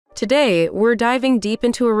Today, we're diving deep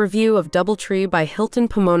into a review of Doubletree by Hilton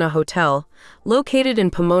Pomona Hotel, located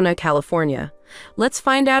in Pomona, California. Let's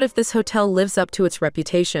find out if this hotel lives up to its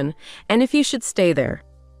reputation, and if you should stay there.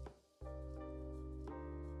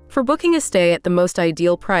 For booking a stay at the most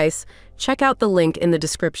ideal price, check out the link in the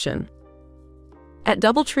description. At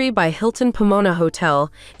Doubletree by Hilton Pomona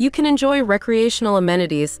Hotel, you can enjoy recreational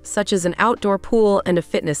amenities such as an outdoor pool and a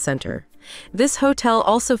fitness center. This hotel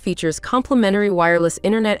also features complimentary wireless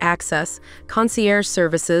internet access, concierge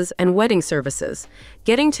services, and wedding services.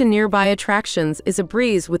 Getting to nearby attractions is a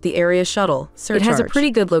breeze with the area shuttle surcharge. It has a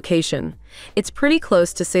pretty good location. It's pretty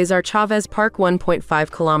close to Cesar Chavez Park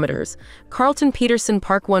 1.5 kilometers, Carlton Peterson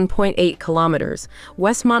Park 1.8 kilometers,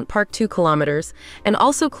 Westmont Park 2 kilometers, and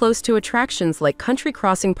also close to attractions like Country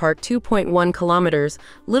Crossing Park 2.1 kilometers,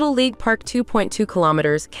 Little League Park 2.2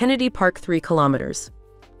 kilometers, Kennedy Park 3 kilometers.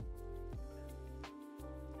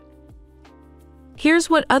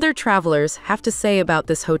 Here's what other travelers have to say about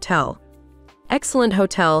this hotel. Excellent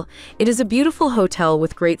hotel. It is a beautiful hotel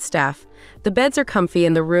with great staff. The beds are comfy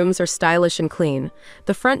and the rooms are stylish and clean.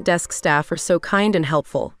 The front desk staff are so kind and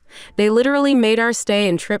helpful. They literally made our stay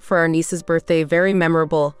and trip for our niece's birthday very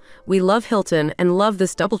memorable. We love Hilton and love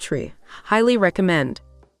this Doubletree. Highly recommend.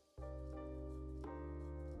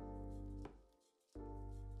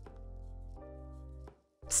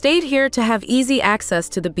 Stayed here to have easy access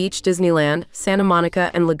to the beach, Disneyland, Santa Monica,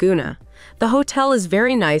 and Laguna. The hotel is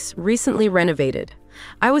very nice, recently renovated.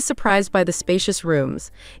 I was surprised by the spacious rooms.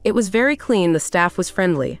 It was very clean, the staff was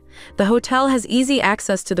friendly. The hotel has easy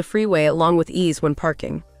access to the freeway along with ease when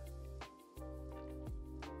parking.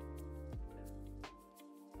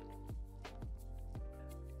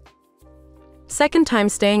 Second time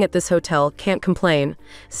staying at this hotel, can't complain.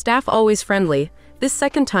 Staff always friendly. This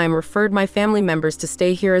second time referred my family members to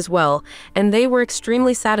stay here as well, and they were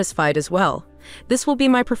extremely satisfied as well. This will be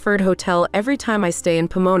my preferred hotel every time I stay in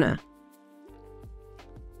Pomona.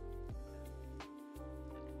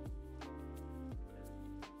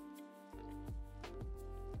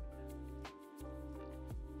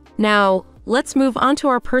 Now, let's move on to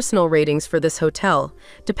our personal ratings for this hotel,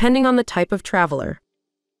 depending on the type of traveler.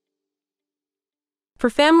 For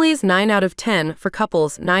families, 9 out of 10, for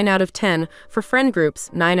couples, 9 out of 10, for friend groups,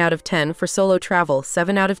 9 out of 10, for solo travel,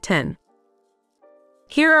 7 out of 10.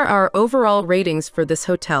 Here are our overall ratings for this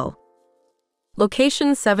hotel.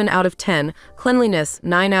 Location, 7 out of 10, cleanliness,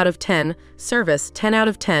 9 out of 10, service, 10 out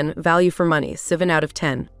of 10, value for money, 7 out of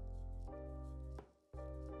 10.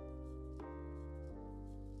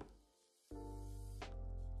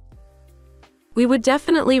 We would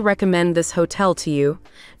definitely recommend this hotel to you,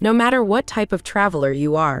 no matter what type of traveler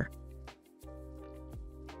you are.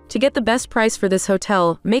 To get the best price for this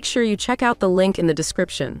hotel, make sure you check out the link in the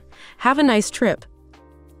description. Have a nice trip.